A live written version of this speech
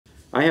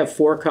I have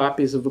 4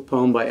 copies of a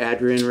poem by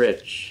Adrienne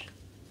Rich,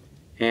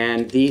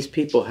 and these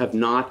people have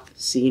not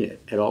seen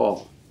it at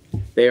all.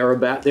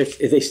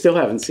 They still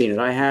haven't seen it.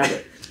 I have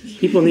it.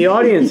 People in the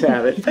audience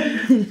have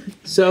it.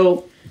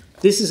 So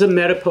this is a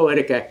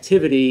metapoetic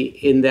activity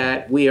in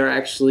that we are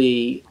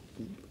actually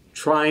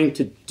trying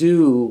to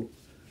do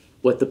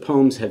what the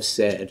poems have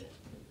said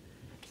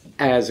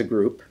as a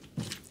group,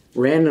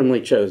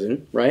 randomly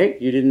chosen,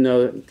 right? You didn't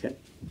know that? Okay.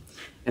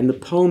 And the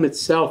poem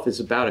itself is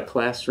about a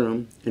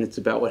classroom, and it's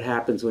about what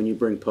happens when you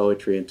bring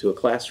poetry into a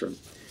classroom.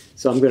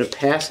 So I'm going to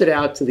pass it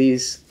out to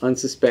these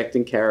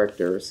unsuspecting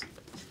characters.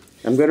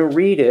 I'm going to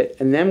read it,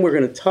 and then we're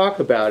going to talk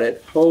about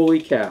it.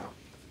 Holy cow.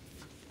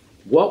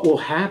 What will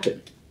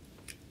happen?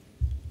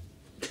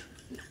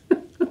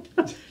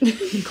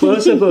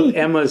 Close-up of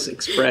Emma's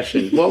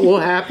expression. What will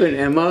happen,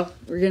 Emma?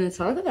 We're going to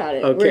talk about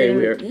it. Okay,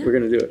 we're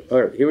going to do it.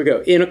 All right, here we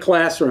go. In a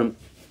classroom.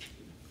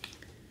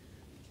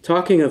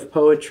 Talking of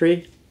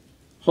poetry,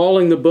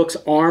 hauling the book's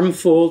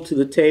armful to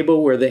the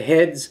table where the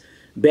heads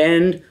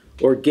bend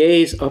or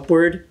gaze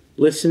upward,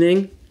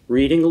 listening,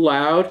 reading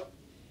aloud,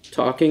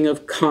 talking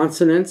of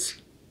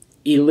consonants,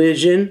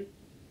 elision,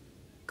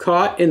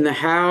 caught in the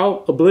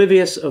how,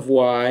 oblivious of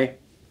why.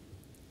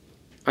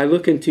 I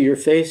look into your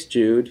face,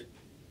 Jude,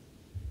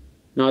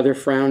 neither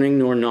frowning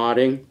nor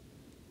nodding,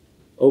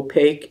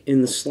 opaque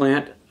in the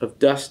slant of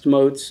dust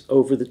motes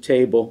over the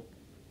table,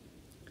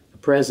 a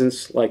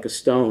presence like a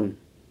stone,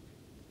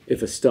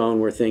 if a stone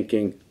were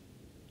thinking,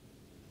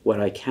 what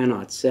I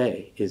cannot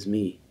say is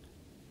me.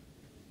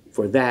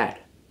 For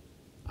that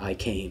I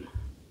came.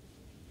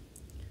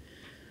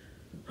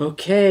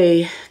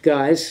 Okay,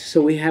 guys,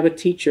 so we have a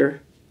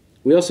teacher.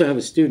 We also have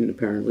a student,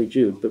 apparently,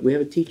 Jude, but we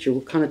have a teacher.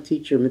 What kind of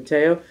teacher?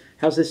 Matteo,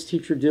 how's this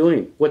teacher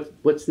doing?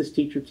 What's this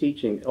teacher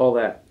teaching? All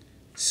that.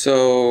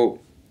 So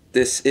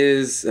this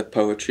is a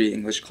poetry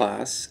English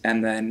class,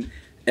 and then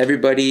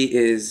everybody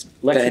is...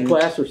 Lecture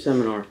class or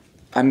seminar?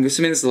 I'm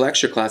assuming this is a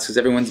lecture class because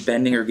everyone's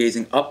bending or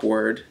gazing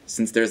upward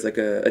since there's like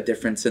a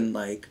difference in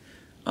like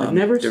I've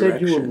never direction.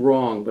 said you were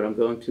wrong, but I'm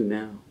going to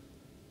now.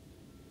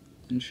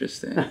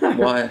 Interesting.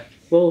 Why?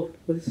 Well,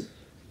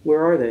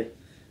 where are they?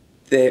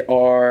 They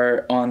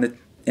are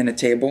in a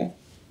table.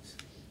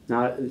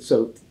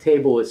 So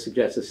table is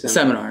suggests a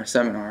seminar.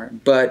 Seminar.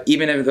 But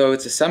even though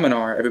it's a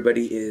seminar,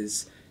 everybody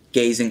is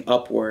gazing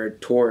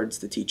upward towards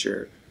the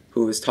teacher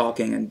who is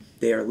talking, and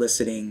they are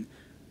listening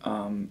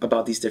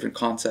about these different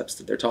concepts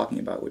that they're talking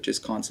about, which is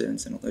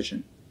consonance and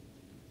elision.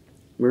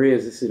 Maria,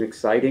 is this an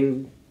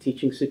exciting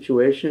teaching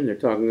situation? They're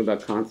talking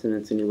about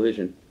consonance and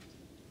elision.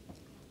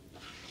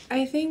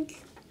 I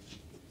think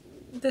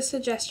the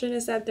suggestion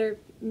is that they're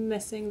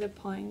missing the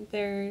point.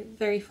 They're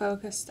very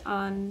focused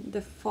on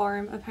the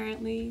form,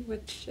 apparently,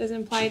 which is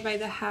implied by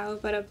the how,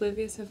 but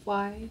oblivious of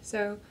why.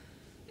 So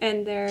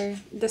in their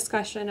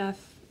discussion of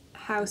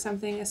how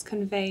something is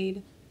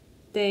conveyed,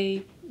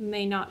 they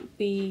may not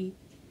be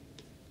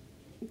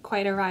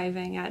quite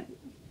arriving at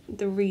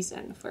the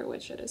reason for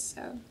which it is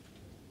so.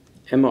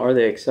 Emma, are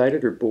they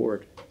excited or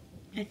bored?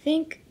 I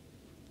think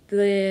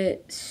the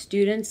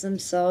students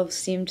themselves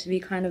seem to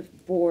be kind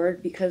of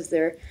bored because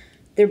the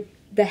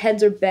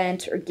heads are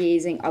bent or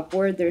gazing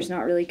upward. There's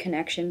not really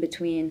connection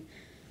between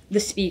the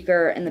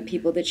speaker and the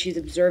people that she's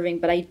observing.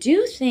 But I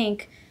do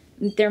think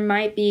there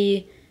might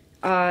be,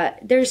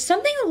 there's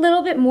something a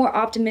little bit more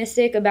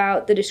optimistic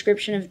about the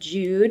description of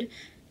Jude,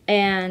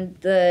 and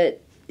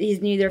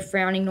he's neither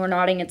frowning nor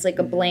nodding. It's like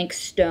a blank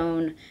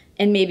stone.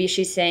 And maybe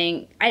she's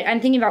saying,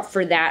 I'm thinking about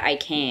for that I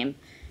came.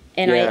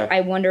 And yeah.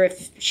 I wonder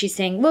if she's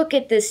saying, look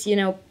at this,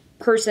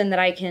 person that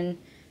I can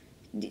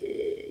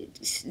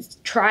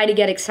try to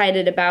get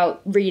excited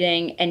about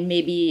reading and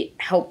maybe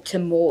help to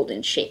mold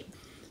and shape.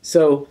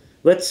 So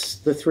let's,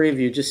 the three of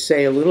you, just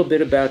say a little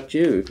bit about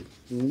Jude.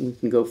 We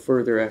can go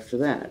further after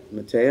that.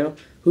 Matteo,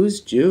 who's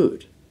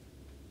Jude?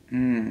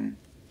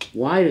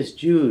 Why is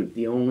Jude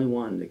the only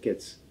one that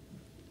gets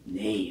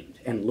named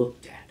and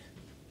looked at?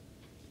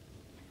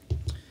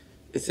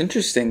 It's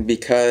interesting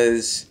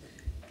because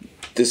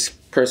this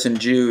person,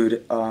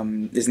 Jude,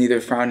 is neither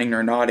frowning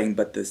nor nodding,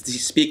 but the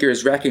speaker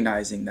is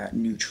recognizing that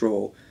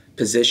neutral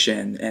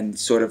position, and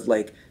sort of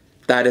like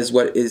that is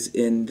what is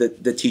in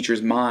the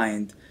teacher's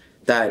mind,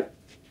 that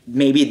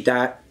maybe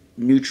that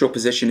neutral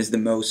position is the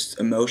most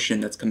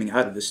emotion that's coming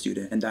out of the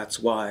student, and that's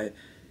why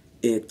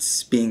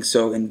it's being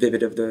so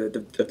vivid of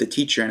the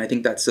teacher. And I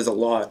think that says a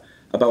lot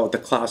about what the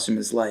classroom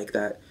is like,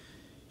 that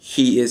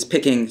he is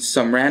picking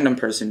some random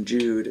person,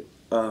 Jude,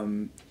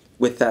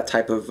 with that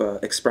type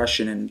of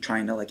expression and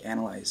trying to like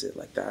analyze it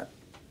like that.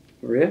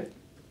 Maria?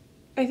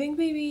 I think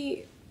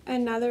maybe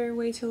another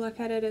way to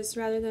look at it is,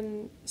 rather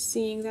than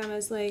seeing them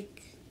as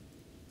like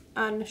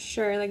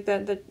unsure, like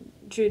the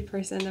Jude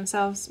person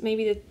themselves,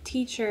 maybe the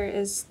teacher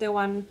is the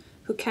one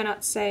who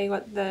cannot say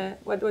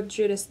what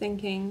Jude is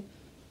thinking,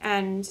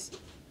 and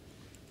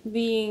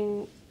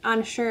being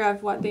unsure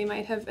of what they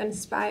might have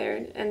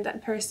inspired in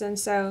that person.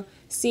 So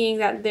seeing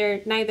that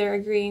they're neither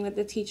agreeing with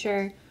the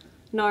teacher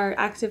nor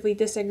actively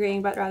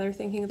disagreeing, but rather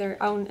thinking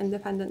their own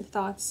independent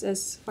thoughts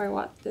is for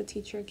what the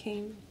teacher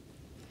came.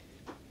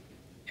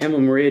 Emma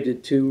Maria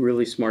did two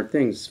really smart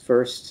things.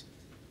 First,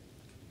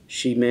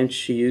 she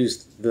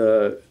used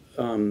the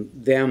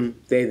them,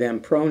 they, them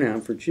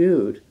pronoun for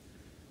Jude,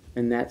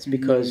 and that's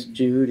because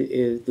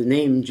the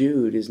name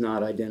Jude is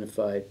not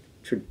identified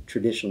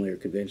traditionally or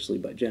conventionally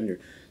by gender.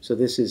 So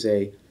this is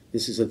a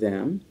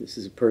them. This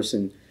is a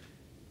person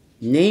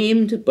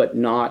named but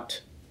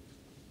not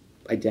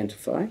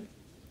identified.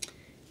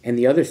 And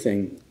the other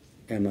thing,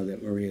 Emma,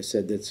 that Maria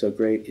said that's so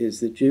great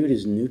is that Jude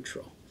is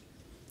neutral.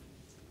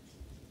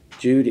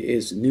 Jude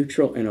is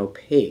neutral and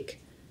opaque.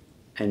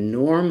 And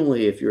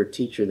normally, if you're a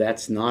teacher,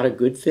 that's not a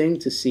good thing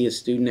to see a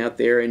student out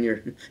there in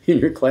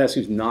your class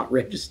who's not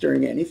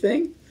registering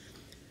anything.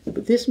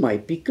 But this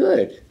might be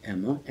good,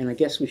 Emma, and I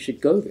guess we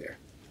should go there.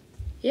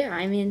 Yeah,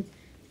 I mean,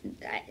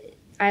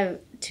 I have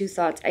two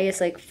thoughts. I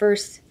guess, like,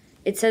 first,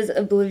 it says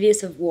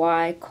oblivious of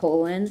why,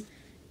 colon,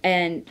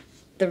 and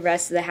the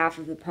rest of the half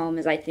of the poem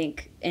is, I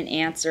think, an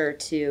answer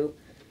to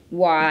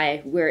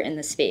why we're in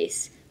the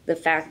space. The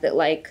fact that,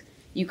 like,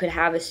 you could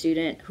have a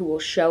student who will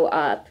show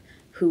up,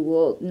 who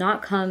will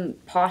not come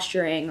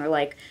posturing or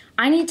like,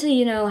 I need to,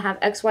 have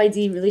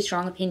XYZ really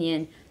strong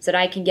opinion so that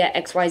I can get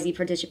XYZ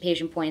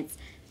participation points.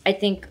 I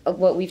think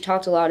what we've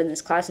talked a lot in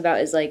this class about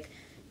is like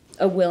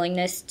a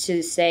willingness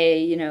to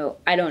say,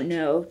 I don't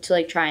know, to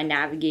like try and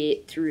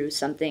navigate through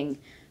something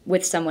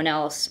with someone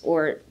else,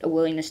 or a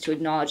willingness to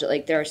acknowledge that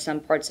like there are some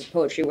parts of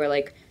poetry where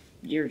like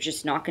you're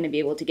just not going to be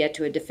able to get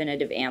to a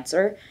definitive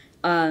answer.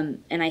 And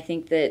I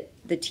think that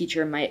the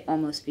teacher might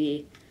almost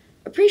be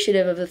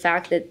appreciative of the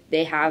fact that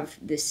they have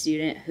this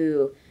student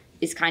who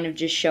is kind of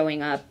just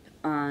showing up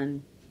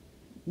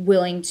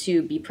willing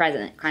to be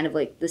present, kind of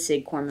like the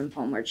Sid Corman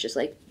poem where it's just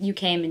like you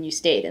came and you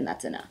stayed and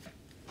that's enough.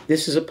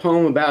 This is a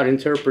poem about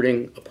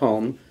interpreting a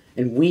poem,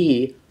 and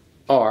we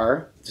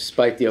are,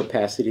 despite the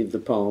opacity of the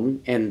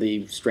poem and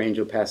the strange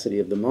opacity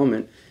of the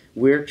moment,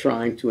 we're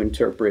trying to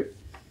interpret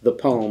the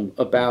poem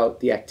about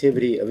the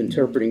activity of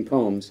interpreting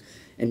poems.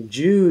 And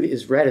Jude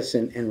is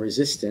reticent and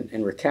resistant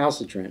and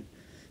recalcitrant.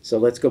 So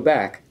let's go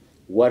back.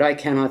 What I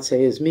cannot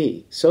say is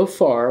me. So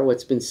far,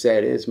 what's been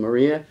said is,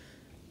 Maria,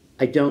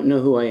 I don't know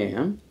who I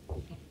am.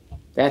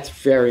 That's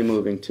very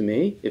moving to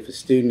me. If a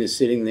student is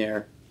sitting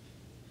there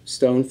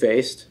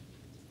stone-faced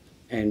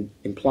and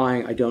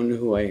implying I don't know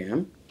who I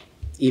am,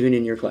 even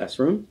in your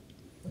classroom.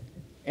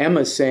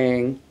 Emma's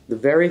saying the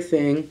very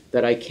thing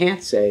that I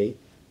can't say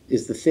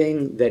is the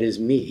thing that is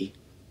me.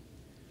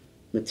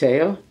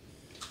 Matteo,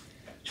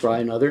 try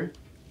another.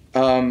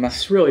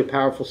 It's a really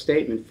powerful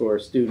statement for a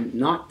student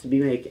not to be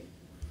making,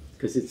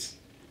 because it's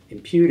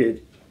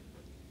imputed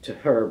to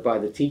her by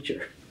the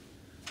teacher.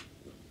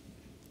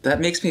 That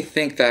makes me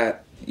think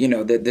that,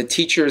 the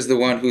teacher is the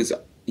one who's,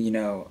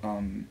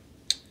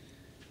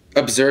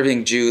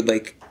 observing Jude,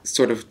 like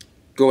sort of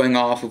going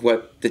off of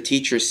what the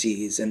teacher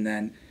sees, and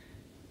then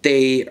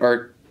they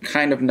are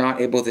kind of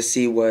not able to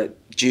see what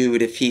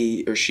Jude, if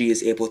he or she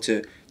is able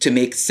to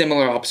make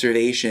similar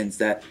observations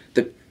that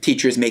the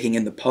teacher is making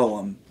in the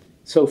poem.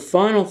 So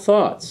final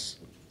thoughts.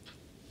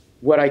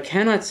 What I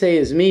cannot say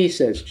is me,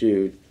 says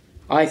Jude.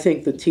 I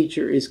think the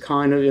teacher is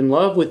kind of in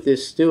love with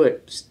this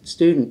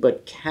student,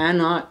 but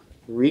cannot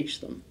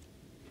reach them.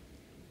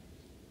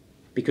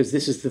 Because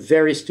this is the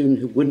very student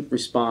who wouldn't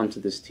respond to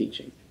this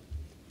teaching.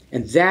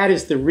 And that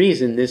is the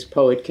reason this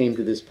poet came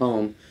to this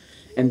poem.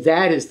 And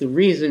that is the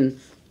reason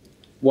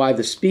why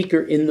the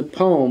speaker in the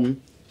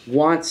poem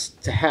wants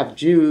to have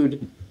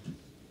Jude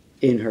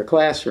in her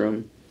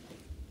classroom.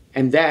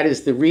 And that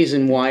is the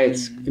reason why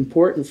it's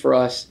important for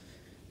us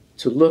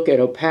to look at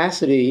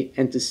opacity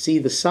and to see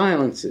the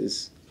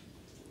silences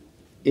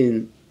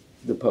in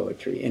the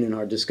poetry and in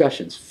our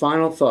discussions.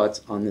 Final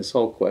thoughts on this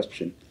whole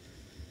question.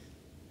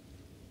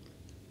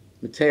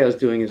 Matteo's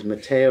doing his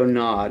Matteo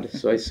nod,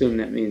 so I assume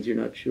that means you're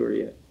not sure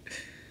yet.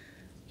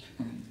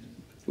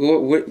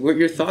 What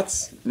your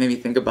thoughts made me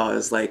think about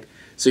is like,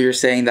 so you're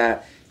saying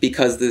that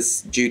because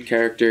this Jude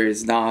character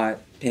is not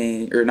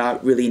paying or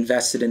not really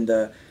invested in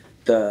the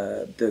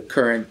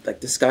current like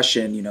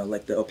discussion,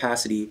 like the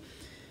opacity,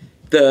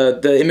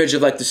 the image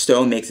of like the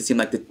stone makes it seem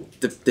like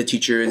the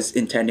teacher is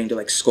intending to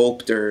like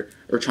sculpt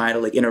or trying to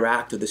like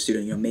interact with the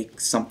student,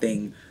 make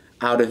something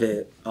out of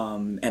it,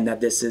 and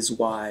that this is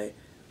why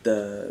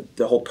the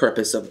whole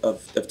purpose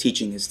of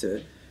teaching is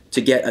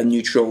to get a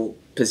neutral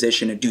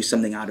position and do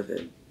something out of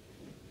it.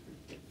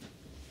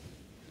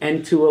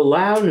 And to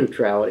allow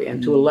neutrality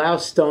and to allow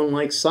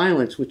stone-like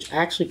silence, which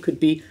actually could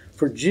be,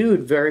 for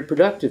Jude, very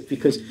productive,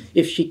 because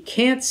if she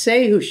can't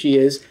say who she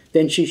is,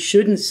 then she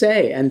shouldn't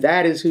say, and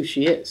that is who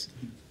she is.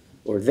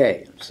 Or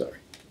they, I'm sorry.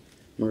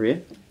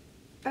 Maria?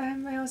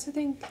 I also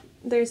think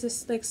there's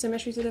this like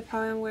symmetry to the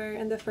poem where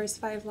in the first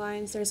 5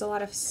 lines there's a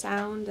lot of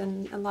sound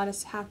and a lot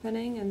is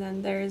happening, and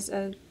then there's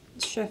a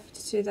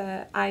shift to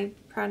the I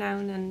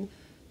pronoun, and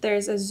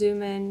there's a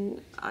zoom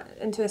in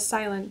into a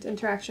silent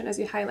interaction as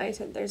you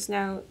highlighted. There's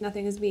now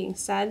nothing is being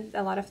said.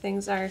 A lot of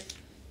things are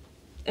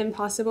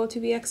impossible to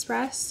be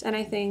expressed, and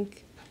I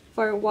think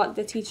for what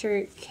the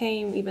teacher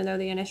came, even though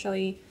they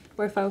initially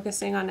were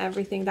focusing on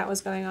everything that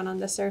was going on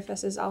the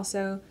surface, is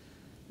also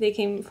they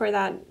came for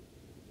that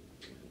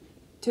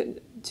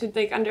to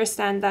like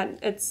understand that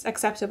it's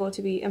acceptable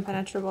to be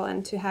impenetrable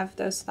and to have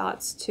those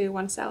thoughts to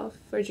oneself,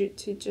 or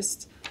to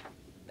just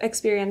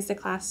experience the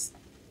class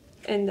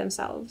in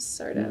themselves,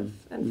 sort of,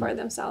 and for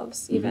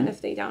themselves, even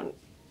if they don't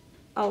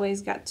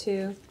always get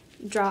to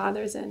draw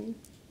others in.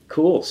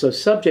 Cool. So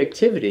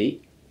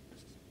subjectivity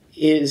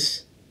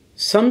is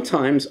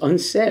sometimes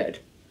unsaid.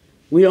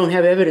 We don't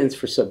have evidence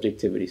for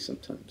subjectivity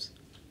sometimes,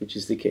 which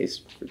is the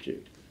case for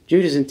Jude.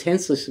 Jude is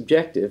intensely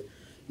subjective,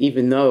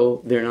 even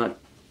though they're not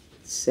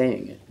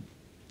saying it,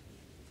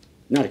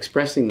 not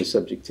expressing the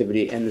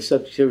subjectivity, and the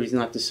subjectivity is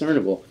not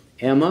discernible.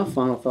 Emma,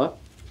 final thought?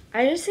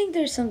 I just think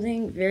there's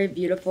something very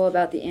beautiful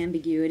about the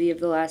ambiguity of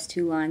the last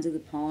 2 lines of the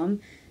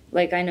poem.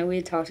 Like, I know we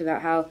had talked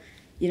about how,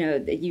 you know,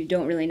 that you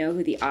don't really know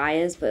who the I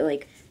is, but,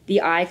 like,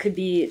 the I could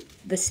be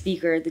the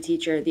speaker, the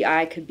teacher. The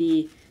I could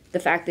be the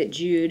fact that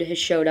Jude has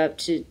showed up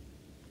to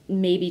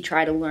maybe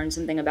try to learn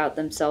something about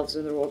themselves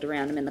or the world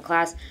around them in the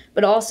class.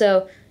 But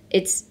also,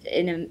 it's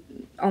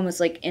almost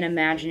like an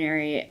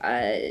imaginary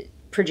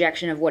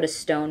projection of what a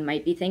stone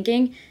might be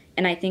thinking.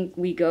 And I think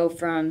we go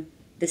from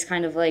this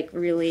kind of, like,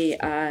 really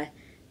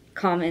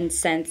common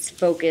sense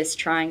focus,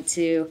 trying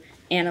to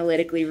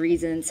analytically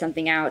reason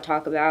something out,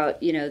 talk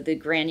about, you know, the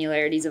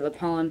granularities of a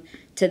poem,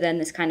 to then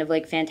this kind of,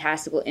 like,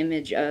 fantastical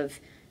image of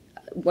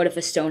what if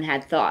a stone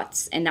had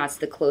thoughts, and that's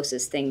the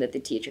closest thing that the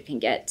teacher can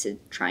get to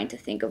trying to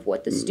think of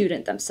what the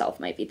student themselves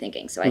might be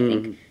thinking. So I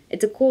think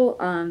it's a cool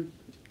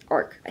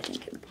arc, I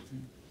think, in the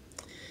poem.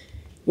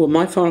 Well,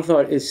 my final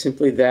thought is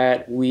simply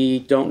that we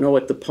don't know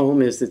what the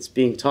poem is that's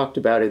being talked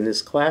about in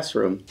this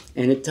classroom,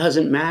 and it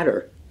doesn't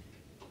matter.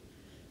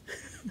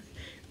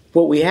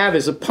 What we have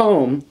is a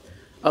poem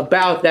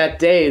about that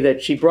day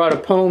that she brought a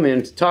poem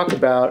in to talk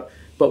about,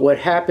 but what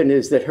happened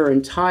is that her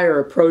entire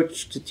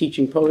approach to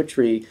teaching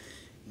poetry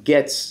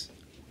gets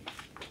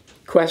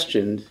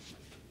questioned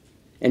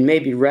and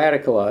maybe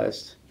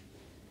radicalized,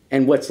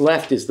 and what's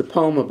left is the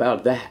poem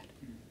about that.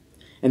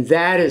 And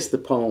that is the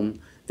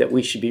poem that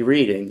we should be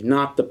reading,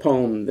 not the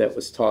poem that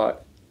was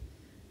taught.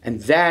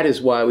 And that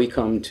is why we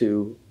come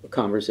to a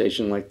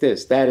conversation like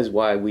this. That is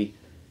why we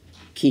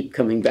keep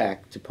coming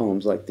back to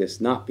poems like this,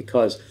 not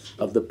because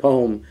of the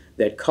poem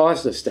that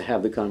caused us to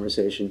have the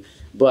conversation,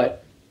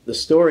 but the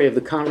story of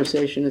the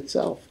conversation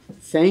itself.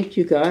 Thank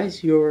you,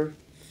 guys. You're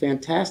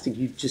fantastic.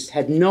 You just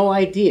had no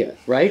idea,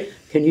 right?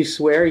 Can you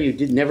swear you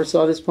never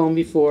saw this poem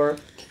before?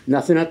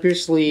 Nothing up your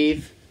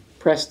sleeve.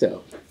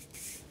 Presto.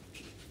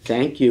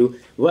 Thank you.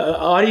 Well,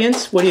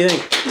 audience, what do you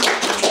think?